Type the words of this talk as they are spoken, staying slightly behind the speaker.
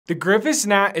The Griffith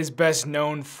gnat is best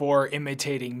known for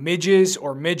imitating midges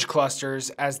or midge clusters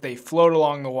as they float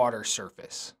along the water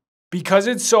surface. Because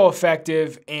it's so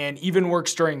effective and even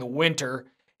works during the winter,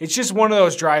 it's just one of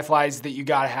those dry flies that you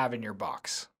gotta have in your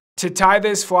box. To tie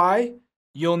this fly,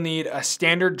 you'll need a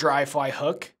standard dry fly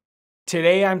hook.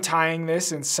 Today I'm tying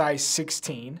this in size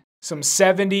 16, some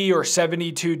 70 or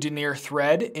 72 denier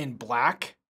thread in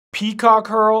black, peacock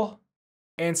herl,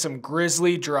 and some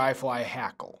grizzly dry fly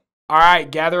hackle. All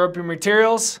right, gather up your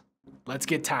materials. Let's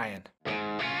get tying.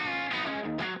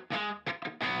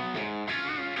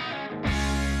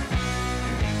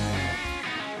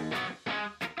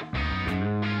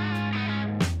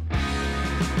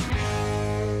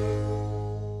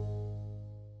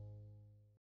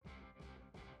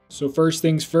 So first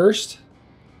things first,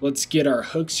 let's get our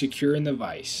hook secure in the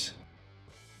vise.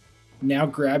 Now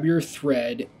grab your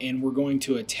thread and we're going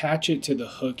to attach it to the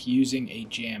hook using a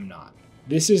jam knot.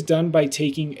 This is done by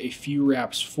taking a few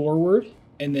wraps forward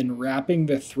and then wrapping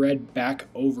the thread back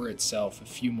over itself a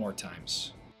few more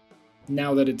times.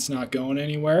 Now that it's not going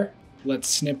anywhere, let's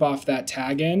snip off that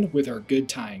tag end with our good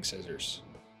tying scissors.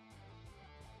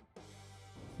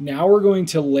 Now we're going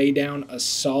to lay down a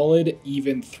solid,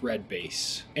 even thread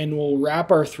base, and we'll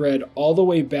wrap our thread all the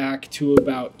way back to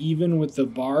about even with the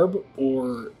barb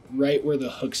or right where the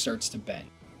hook starts to bend.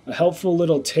 A helpful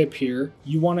little tip here,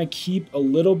 you want to keep a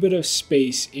little bit of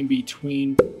space in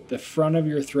between the front of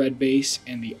your thread base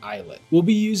and the eyelet. We'll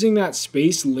be using that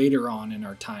space later on in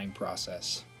our tying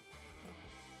process.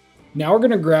 Now we're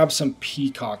going to grab some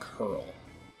peacock herl.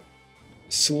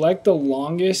 Select the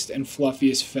longest and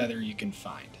fluffiest feather you can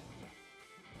find.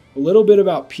 A little bit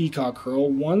about peacock herl,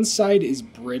 one side is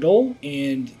brittle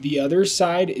and the other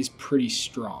side is pretty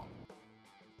strong.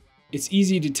 It's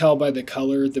easy to tell by the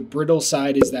color. The brittle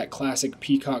side is that classic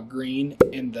peacock green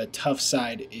and the tough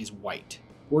side is white.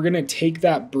 We're going to take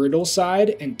that brittle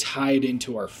side and tie it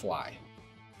into our fly.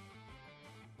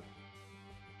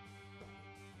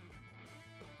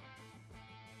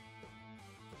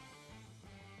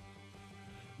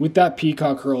 With that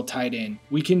peacock herl tied in,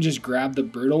 we can just grab the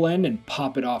brittle end and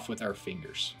pop it off with our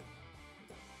fingers.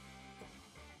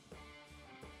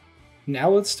 Now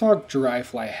let's talk dry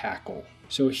fly hackle.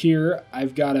 So here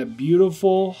I've got a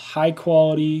beautiful high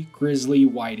quality grizzly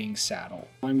whiting saddle.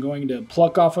 I'm going to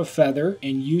pluck off a feather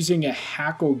and using a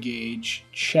hackle gauge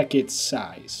check its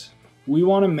size. We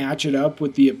want to match it up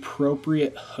with the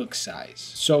appropriate hook size.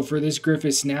 So for this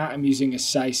Griffith gnat, I'm using a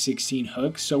size 16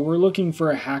 hook. So we're looking for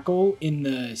a hackle in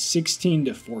the 16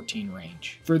 to 14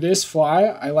 range. For this fly,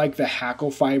 I like the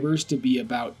hackle fibers to be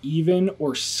about even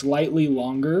or slightly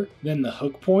longer than the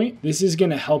hook point. This is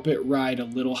going to help it ride a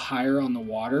little higher on the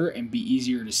water and be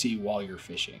easier to see while you're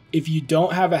fishing. If you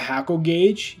don't have a hackle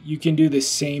gauge, you can do the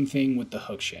same thing with the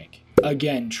hook shank.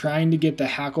 Again, trying to get the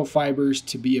hackle fibers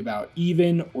to be about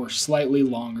even or slightly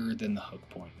longer than the hook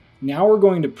point. Now we're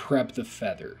going to prep the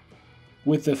feather.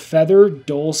 With the feather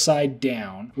dull side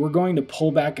down, we're going to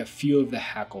pull back a few of the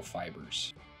hackle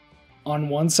fibers. On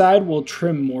one side, we'll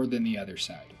trim more than the other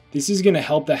side. This is going to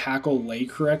help the hackle lay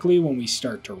correctly when we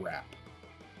start to wrap.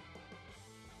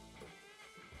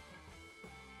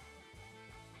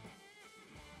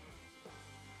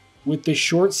 With the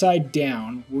short side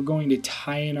down, we're going to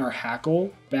tie in our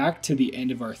hackle back to the end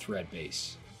of our thread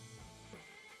base.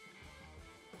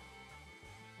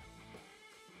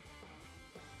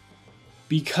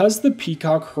 Because the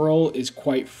peacock herl is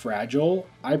quite fragile,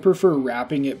 I prefer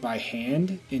wrapping it by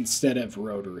hand instead of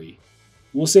rotary.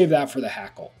 We'll save that for the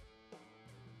hackle.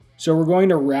 So we're going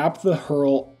to wrap the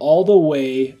herl all the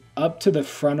way up to the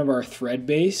front of our thread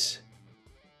base,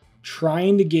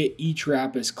 trying to get each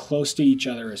wrap as close to each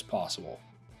other as possible.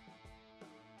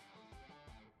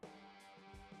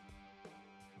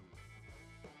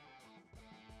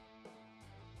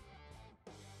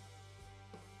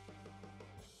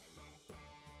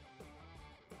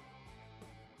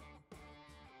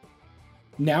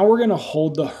 Now we're going to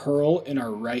hold the herl in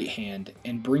our right hand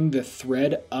and bring the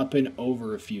thread up and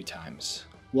over a few times,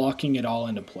 locking it all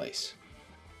into place.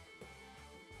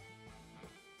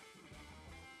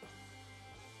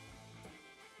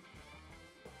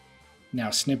 Now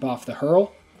snip off the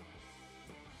herl.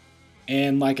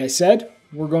 And like I said,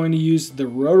 we're going to use the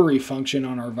rotary function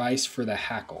on our vise for the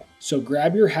hackle. So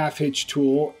grab your half hitch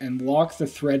tool and lock the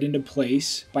thread into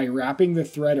place by wrapping the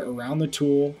thread around the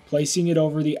tool, placing it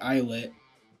over the eyelet,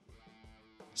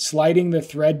 sliding the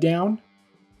thread down,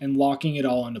 and locking it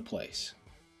all into place.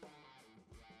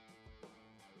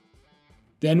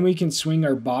 Then we can swing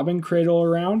our bobbin cradle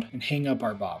around and hang up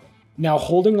our bobbin. Now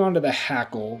holding onto the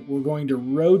hackle, we're going to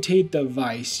rotate the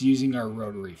vise using our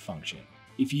rotary function.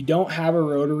 If you don't have a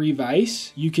rotary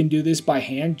vise, you can do this by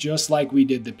hand just like we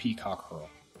did the peacock herl.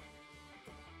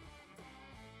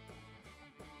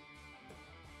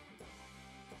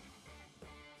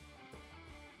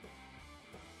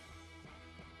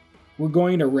 We're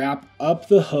going to wrap up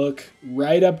the hook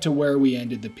right up to where we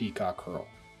ended the peacock herl.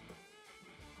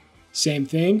 Same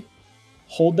thing,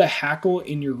 hold the hackle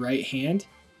in your right hand,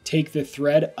 take the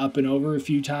thread up and over a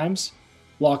few times,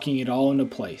 locking it all into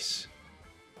place.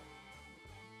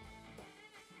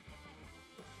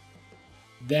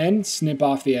 Then snip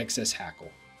off the excess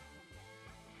hackle.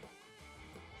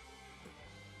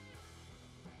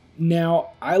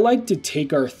 Now, I like to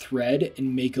take our thread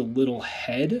and make a little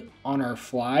head on our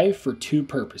fly for two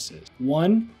purposes.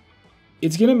 One,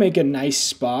 it's going to make a nice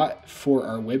spot for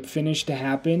our whip finish to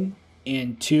happen.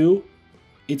 And two,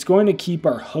 it's going to keep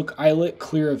our hook eyelet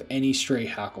clear of any stray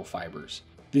hackle fibers.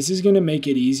 This is going to make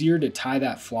it easier to tie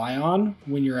that fly on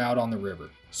when you're out on the river.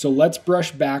 So let's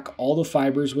brush back all the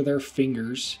fibers with our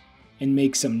fingers and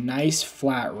make some nice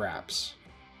flat wraps.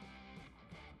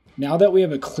 Now that we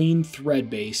have a clean thread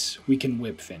base, we can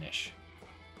whip finish.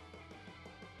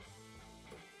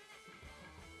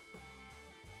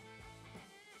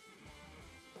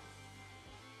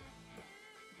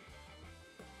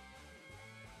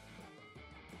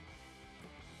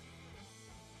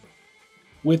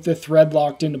 With the thread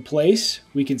locked into place,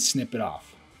 we can snip it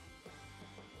off.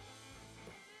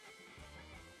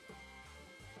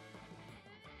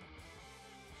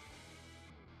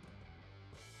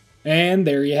 And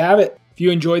there you have it. If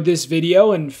you enjoyed this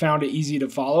video and found it easy to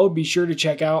follow, be sure to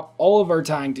check out all of our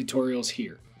tying tutorials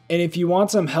here. And if you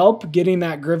want some help getting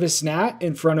that Griffith gnat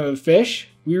in front of a fish,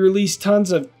 we release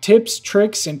tons of tips,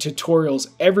 tricks, and tutorials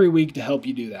every week to help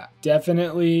you do that.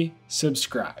 Definitely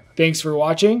subscribe. Thanks for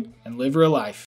watching and live real life.